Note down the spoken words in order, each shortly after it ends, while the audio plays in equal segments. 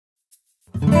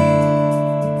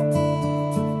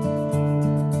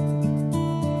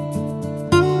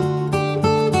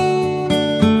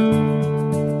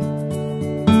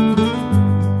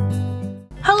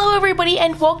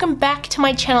welcome back to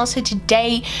my channel. So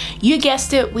today, you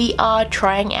guessed it, we are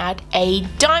trying out a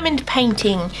diamond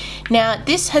painting. Now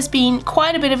this has been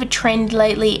quite a bit of a trend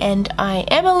lately and I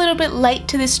am a little bit late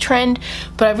to this trend,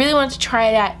 but I really wanted to try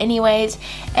it out anyways.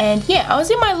 And yeah, I was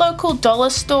in my local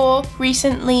dollar store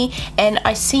recently and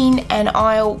I seen an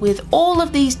aisle with all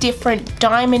of these different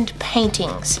diamond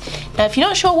paintings. Now if you're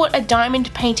not sure what a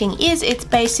diamond painting is, it's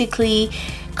basically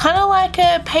kind of like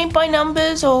a paint by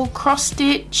numbers or cross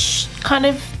stitch kind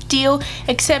of deal,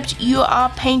 except you are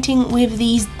painting with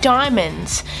these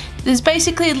diamonds. There's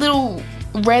basically little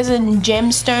resin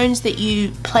gemstones that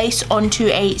you place onto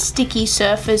a sticky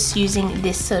surface using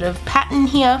this sort of pattern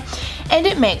here, and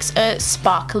it makes a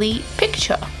sparkly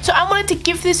picture. So I wanted to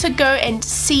give this a go and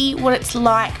see what it's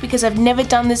like because I've never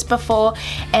done this before,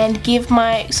 and give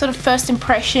my sort of first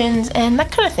impressions and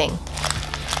that kind of thing.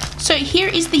 So here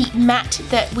is the mat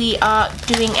that we are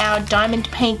doing our diamond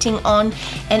painting on,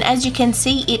 and as you can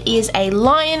see it is a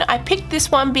lion. I picked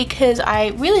this one because I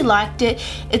really liked it.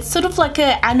 It's sort of like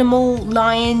an animal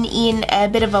lion in a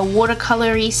bit of a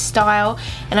watercolory style,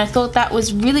 and I thought that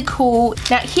was really cool.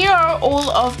 Now here are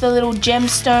all of the little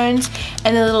gemstones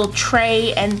and the little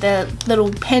tray and the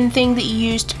little pen thing that you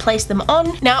use to place them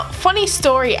on. Now funny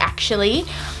story actually,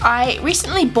 I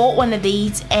recently bought one of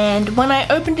these, and when I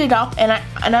opened it up and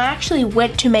I actually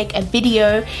went to make a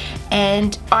video,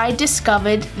 and I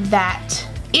discovered that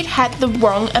it had the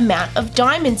wrong amount of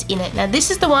diamonds in it. Now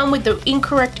this is the one with the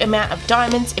incorrect amount of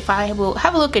diamonds. If I will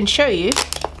have a look and show you.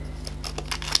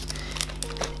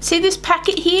 See this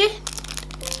packet here?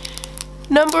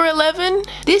 Number 11.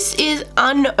 This is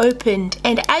unopened,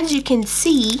 and as you can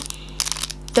see,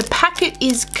 the packet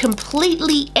is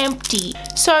completely empty.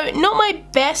 So not my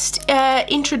best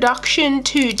introduction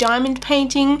to diamond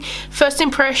painting. First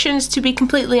impressions, to be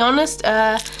completely honest,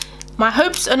 my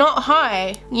hopes are not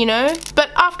high, you know. But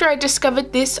after I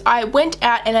discovered this, I went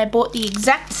out and I bought the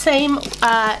exact same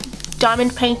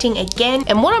diamond painting again.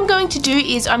 And what I'm going to do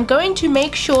is I'm going to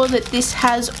make sure that this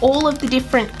has all of the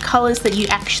different colors that you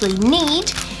actually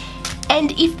need.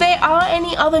 And if there are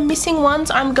any other missing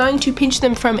ones, I'm going to pinch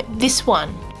them from this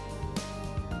one.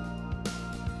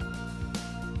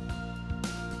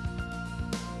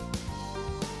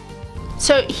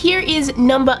 So here is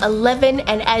number 11,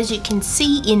 and as you can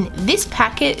see in this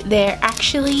packet, there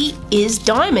actually is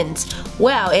diamonds.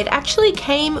 Wow, it actually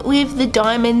came with the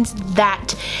diamonds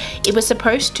that it was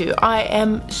supposed to. I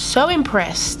am so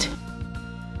impressed.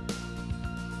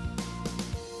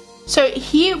 So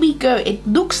here we go. It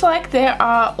looks like there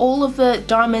are all of the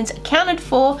diamonds accounted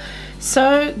for.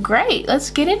 So great, let's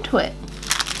get into it.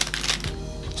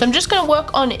 So I'm just going to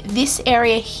work on this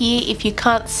area here if you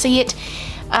can't see it.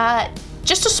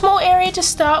 Just a small area to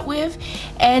start with,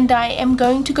 and I am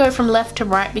going to go from left to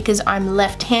right because I'm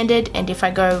left-handed, and if I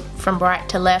go from right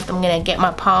to left I'm going to get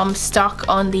my palm stuck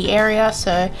on the area.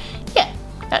 So yeah,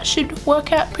 that should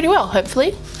work out pretty well,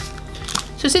 hopefully.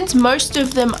 So since most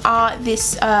of them are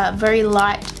this very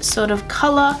light sort of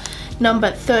color,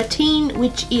 number 13,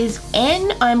 which is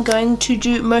N, I'm going to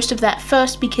do most of that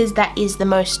first because that is the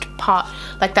most part,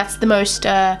 like that's the most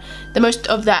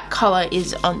of that color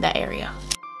is on that area.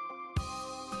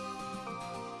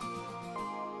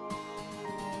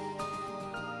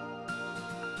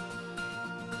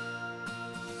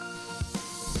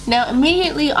 Now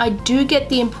immediately I do get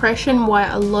the impression why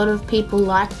a lot of people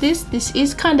like this. This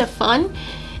is kind of fun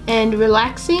and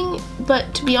relaxing,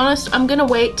 but to be honest I'm gonna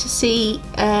wait to see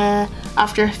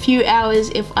after a few hours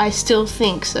if I still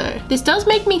think so. This does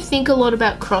make me think a lot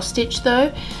about cross stitch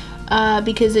though,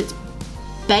 because it's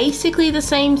basically the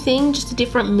same thing, just a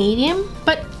different medium.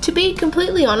 But to be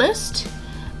completely honest,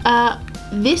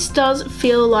 this does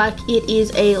feel like it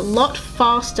is a lot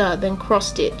faster than cross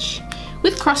stitch.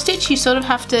 With cross stitch you sort of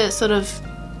have to sort of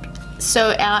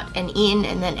sew out and in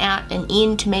and then out and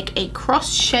in to make a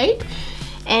cross shape,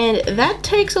 and that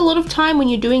takes a lot of time when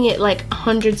you're doing it like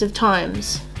hundreds of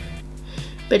times.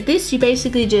 But this, you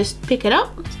basically just pick it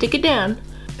up, stick it down,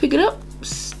 pick it up,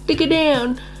 stick it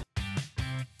down.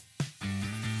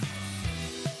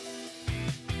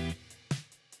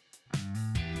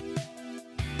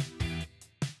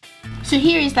 So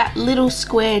here is that little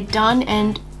square done,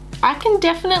 and I can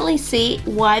definitely see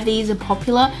why these are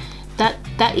popular.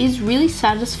 That is really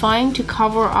satisfying to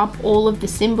cover up all of the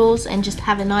symbols and just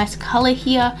have a nice color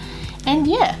here. And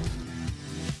yeah,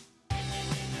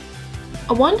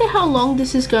 I wonder how long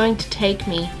this is going to take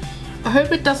me. I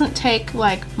hope it doesn't take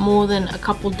like more than a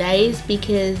couple days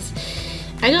because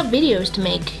I got videos to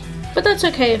make. But that's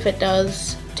okay if it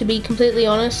does, to be completely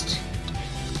honest.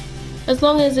 As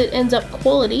long as it ends up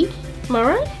quality, am I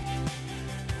right?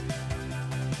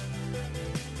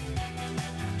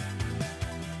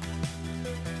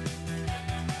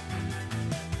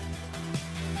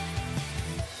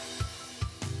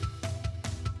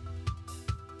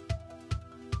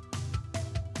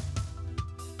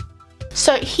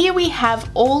 So here we have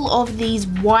all of these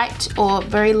white or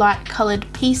very light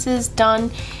colored pieces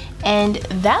done, and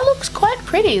that looks quite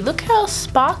pretty. Look how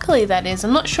sparkly that is.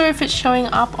 I'm not sure if it's showing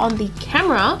up on the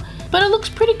camera, but it looks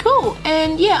pretty cool.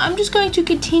 And yeah, I'm just going to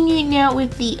continue now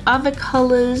with the other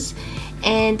colors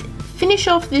and finish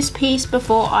off this piece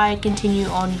before I continue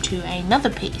on to another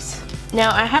piece.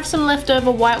 Now I have some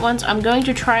leftover white ones. I'm going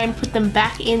to try and put them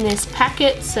back in this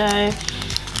packet. So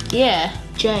yeah,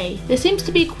 J. There seems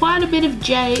to be quite a bit of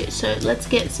J, so let's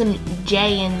get some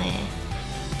J in there.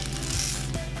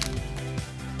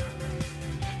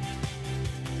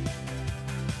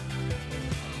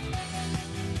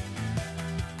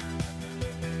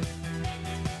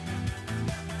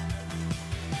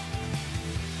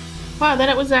 Wow,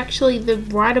 that was actually the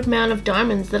right amount of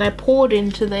diamonds that I poured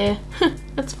into there.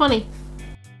 That's funny.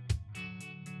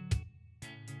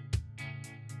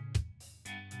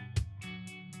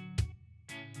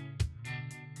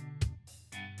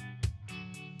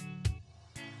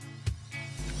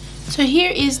 So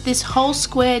here is this whole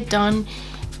square done,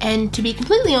 and to be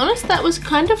completely honest, that was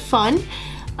kind of fun.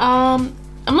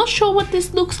 I'm not sure what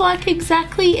this looks like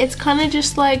exactly. It's kind of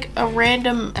just like a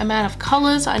random amount of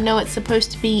colors. I know it's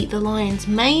supposed to be the lion's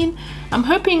mane. I'm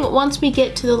hoping once we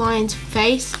get to the lion's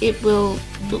face, it will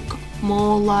look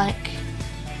more like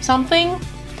something.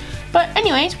 But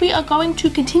anyways, we are going to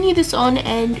continue this on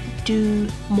and do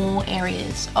more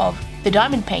areas of the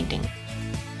diamond painting.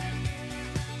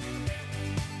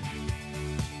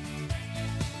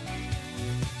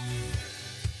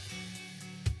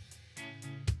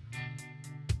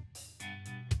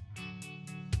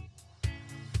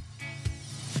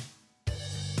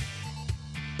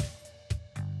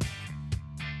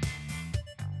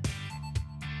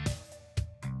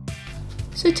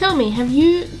 So tell me, have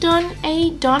you done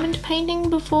a diamond painting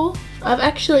before? I've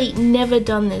actually never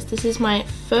done this. This is my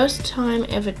first time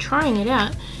ever trying it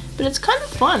out, but it's kind of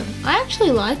fun. I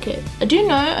actually like it. I do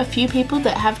know a few people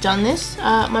that have done this.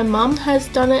 My mum has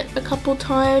done it a couple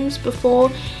times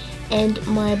before, and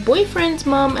my boyfriend's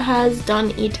mum has done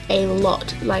it a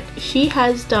lot. Like, she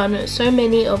has done so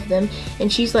many of them,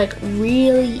 and she's like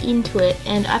really into it,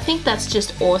 and I think that's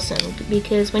just awesome,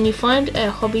 because when you find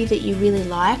a hobby that you really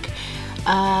like,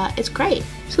 it's great.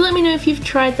 So let me know if you've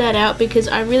tried that out, because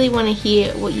I really want to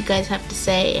hear what you guys have to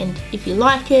say, and if you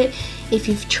like it, if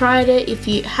you've tried it, if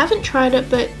you haven't tried it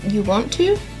but you want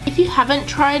to. If you haven't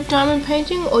tried diamond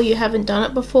painting or you haven't done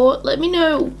it before, let me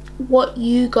know what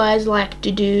you guys like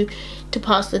to do to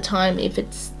pass the time. If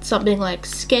it's something like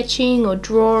sketching or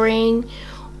drawing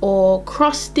or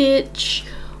cross stitch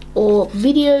or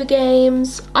video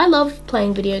games. I love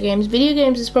playing video games. Video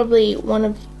games is probably one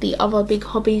of the other big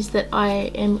hobbies that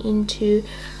I am into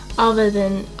other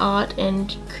than art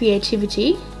and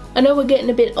creativity. I know we're getting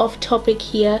a bit off topic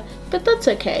here, but that's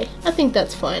okay. I think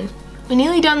that's fine. We're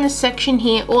nearly done this section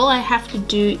here. All I have to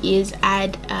do is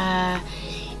add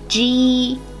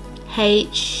G,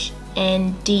 H,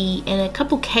 and D, and a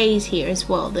couple K's here as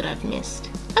well that I've missed.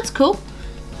 That's cool.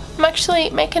 I'm actually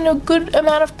making a good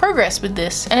amount of progress with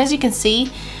this, and as you can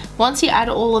see, once you add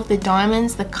all of the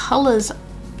diamonds, the colors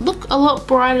look a lot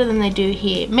brighter than they do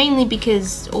here, mainly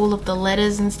because all of the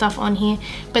letters and stuff on here,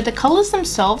 but the colors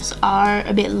themselves are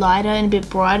a bit lighter and a bit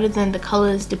brighter than the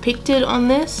colors depicted on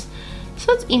this.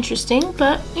 So that's interesting,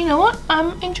 but you know what,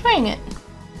 I'm enjoying it.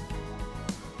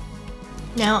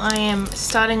 Now I am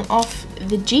starting off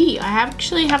the G. I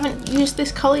actually haven't used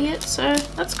this color yet, so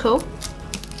that's cool.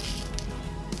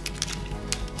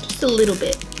 Just a little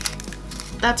bit.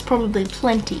 That's probably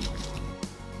plenty.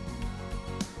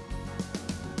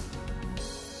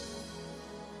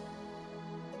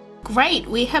 Great,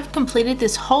 we have completed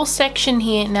this whole section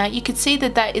here. Now you can see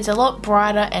that that is a lot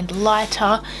brighter and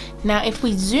lighter. Now if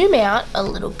we zoom out a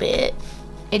little bit,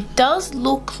 it does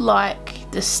look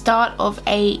like the start of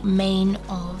a mane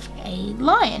of a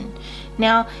lion.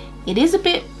 Now it is a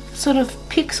bit sort of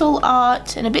pixel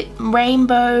art and a bit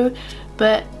rainbow,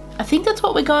 but I think that's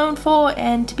what we're going for,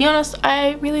 and to be honest,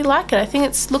 I really like it. I think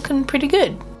it's looking pretty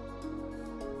good.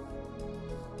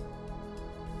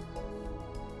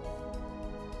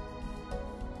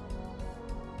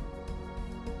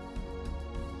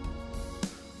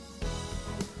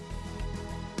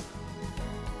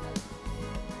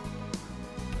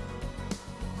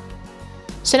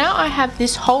 So now I have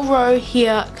this whole row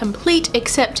here complete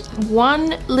except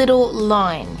one little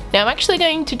line. Now I'm actually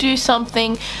going to do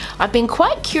something. I've been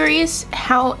quite curious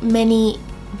how many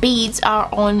beads are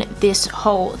on this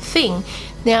whole thing.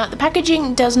 Now the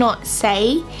packaging does not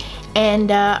say, and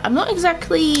I'm not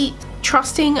exactly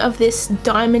trusting of this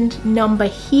diamond number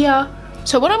here.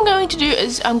 So what I'm going to do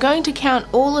is I'm going to count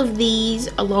all of these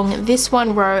along this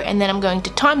one row, and then I'm going to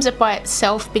times it by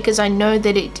itself because I know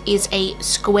that it is a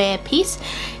square piece,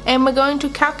 and we're going to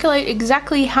calculate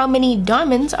exactly how many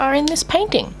diamonds are in this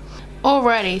painting.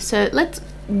 Alrighty, so let's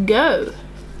go.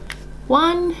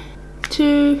 1,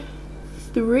 2,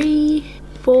 3,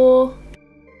 4,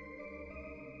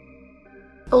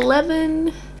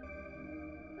 11,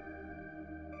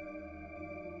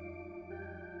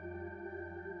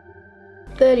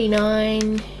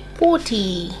 39,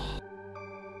 40,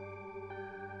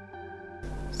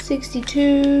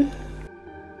 62,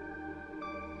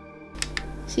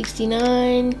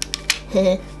 69,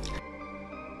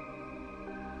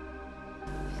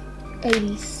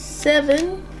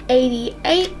 87,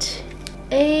 88,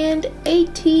 and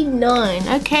 89.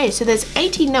 Okay, so there's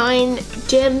 89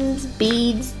 gems,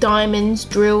 beads, diamonds,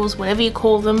 drills, whatever you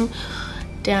call them,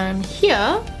 down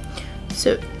here.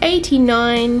 So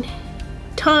 89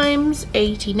 times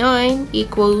 89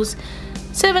 equals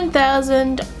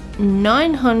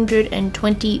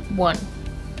 7,921.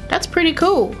 That's pretty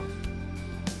cool.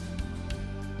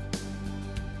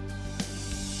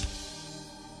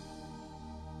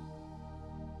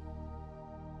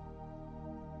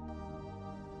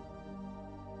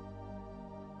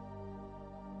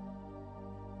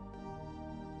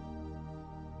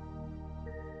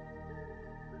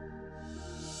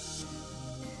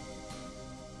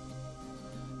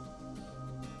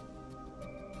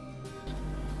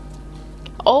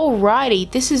 Alrighty,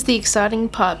 this is the exciting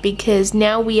part because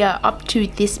now we are up to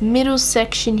this middle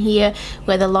section here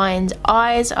where the lion's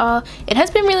eyes are. It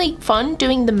has been really fun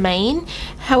doing the mane,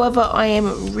 however I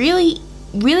am really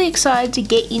excited to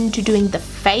get into doing the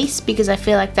face because I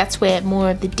feel like that's where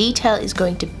more of the detail is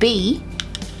going to be.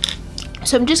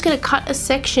 So I'm just going to cut a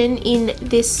section in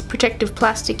this protective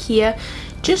plastic here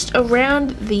just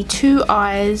around the two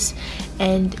eyes,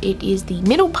 and it is the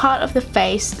middle part of the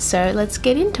face, so let's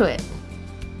get into it.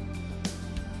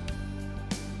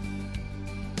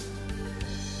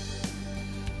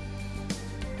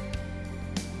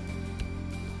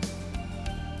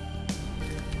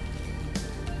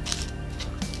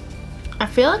 I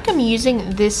feel like I'm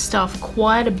using this stuff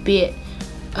quite a bit.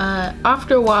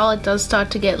 After a while it does start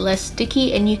to get less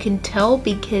sticky, and you can tell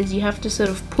because you have to sort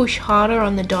of push harder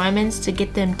on the diamonds to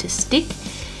get them to stick,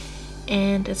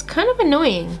 and it's kind of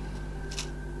annoying.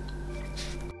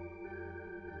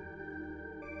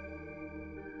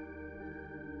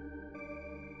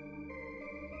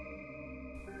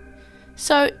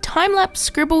 So time-lapse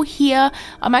scribble here.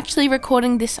 I'm actually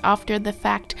recording this after the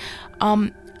fact.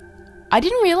 I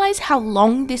didn't realize how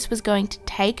long this was going to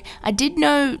take. I did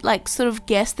know, like, sort of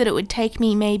guess that it would take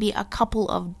me maybe a couple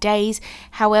of days.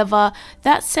 However,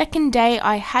 that second day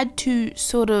I had to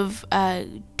sort of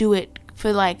do it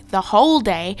for like the whole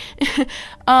day.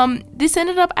 This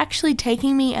ended up actually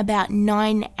taking me about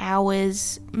 9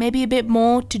 hours, maybe a bit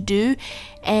more to do,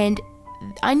 and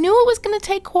I knew it was going to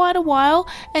take quite a while,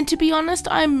 and to be honest,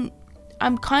 I'm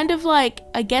kind of like,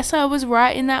 I guess I was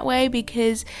right in that way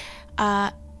because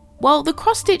well, the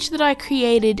cross stitch that I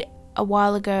created a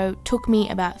while ago took me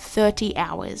about 30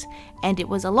 hours, and it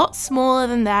was a lot smaller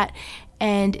than that,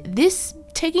 and this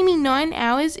taking me 9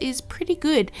 hours is pretty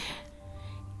good.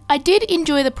 I did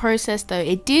enjoy the process though.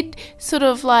 It did sort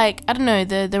of like, I don't know,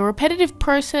 the repetitive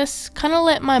process kind of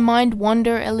let my mind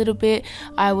wander a little bit.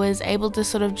 I was able to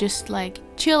sort of just like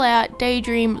chill out,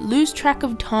 daydream, lose track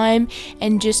of time,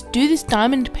 and just do this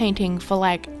diamond painting for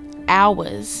like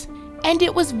hours. And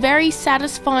it was very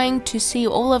satisfying to see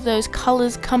all of those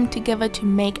colors come together to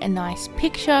make a nice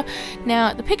picture.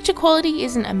 Now, the picture quality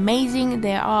isn't amazing.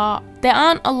 There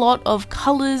aren't a lot of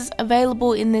colors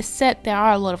available in this set. There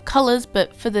are a lot of colors,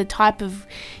 but for the type of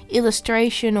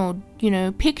illustration or, you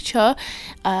know, picture,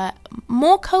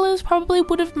 more colors probably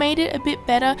would have made it a bit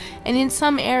better. And in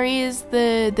some areas,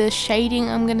 the shading,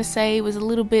 I'm gonna say, was a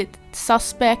little bit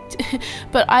suspect.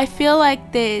 But I feel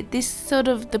like this sort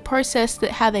of the process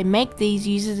that how they make these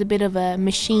uses a bit of a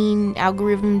machine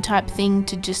algorithm type thing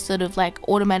to just sort of like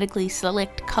automatically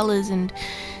select colors and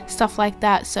stuff like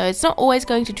that, so it's not always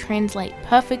going to translate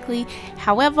perfectly.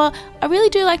 However, I really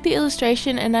do like the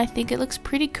illustration and I think it looks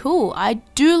pretty cool. I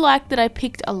do like that I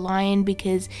picked a lion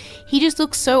because he just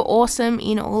looks so awesome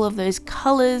in all of those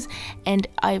colors, and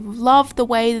I love the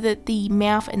way that the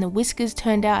mouth and the whiskers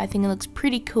turned out. I think it looks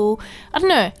pretty cool. I don't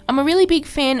know, I'm a really big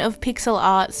fan of pixel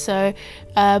art, so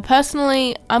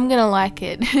personally I'm gonna like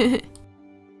it.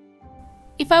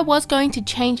 If I was going to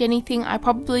change anything, I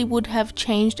probably would have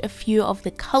changed a few of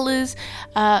the colors.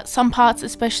 Some parts,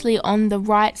 especially on the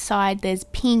right side, there's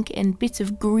pink and bits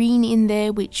of green in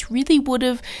there, which really would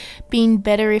have been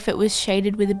better if it was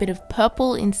shaded with a bit of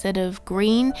purple instead of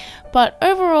green. But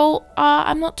overall,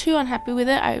 I'm not too unhappy with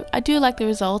it. I do like the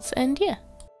results, and yeah.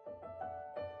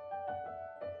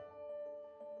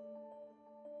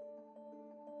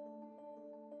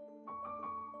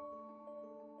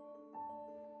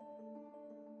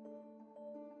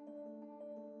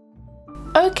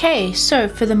 Okay, so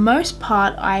for the most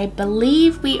part, I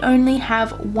believe we only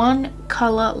have one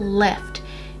color left.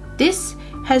 This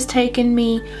has taken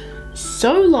me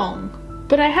so long,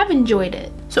 but I have enjoyed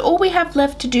it. So all we have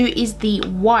left to do is the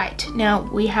white. Now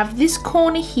we have this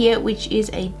corner here, which is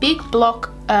a big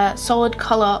block, solid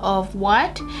color of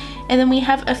white. And then we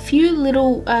have a few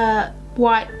little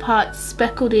white parts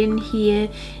speckled in here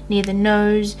near the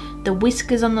nose, the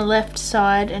whiskers on the left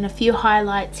side, and a few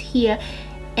highlights here.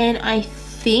 And I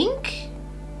think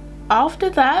after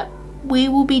that we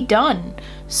will be done.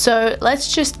 So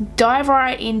let's just dive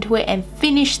right into it and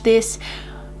finish this.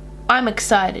 I'm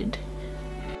excited.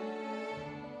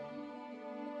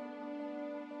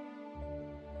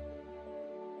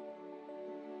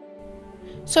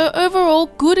 So overall,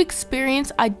 good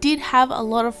experience. I did have a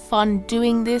lot of fun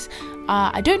doing this.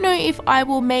 I don't know if I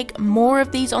will make more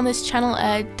of these on this channel.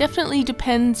 Definitely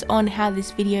depends on how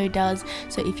this video does.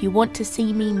 So if you want to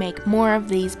see me make more of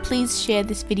these, please share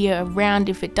this video around.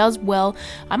 If it does well,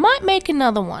 I might make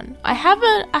another one. I have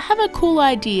a cool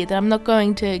idea that I'm not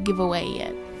going to give away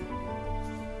yet.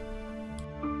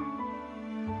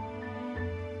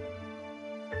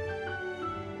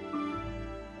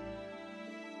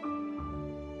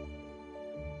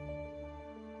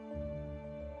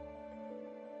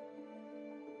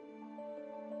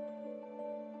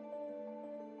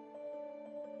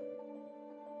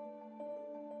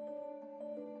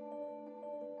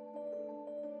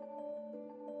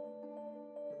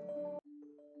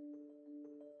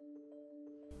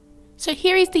 So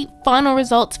here is the final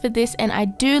results for this, and I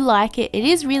do like it. It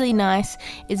is really nice.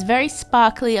 It's very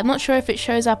sparkly. I'm not sure if it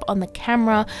shows up on the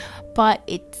camera, but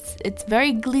it's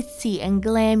very glitzy and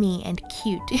glammy and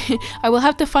cute. I will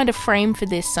have to find a frame for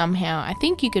this somehow. I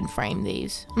think you can frame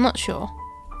these. I'm not sure.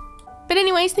 But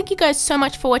anyways, thank you guys so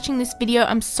much for watching this video.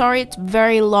 I'm sorry it's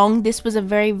very long. This was a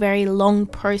very, very long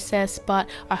process, but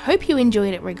I hope you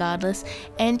enjoyed it regardless.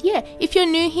 And yeah, if you're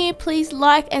new here, please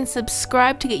like and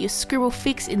subscribe to get your scribble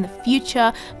fix in the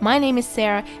future. My name is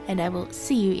Sarah, and I will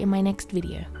see you in my next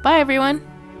video. Bye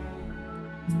everyone!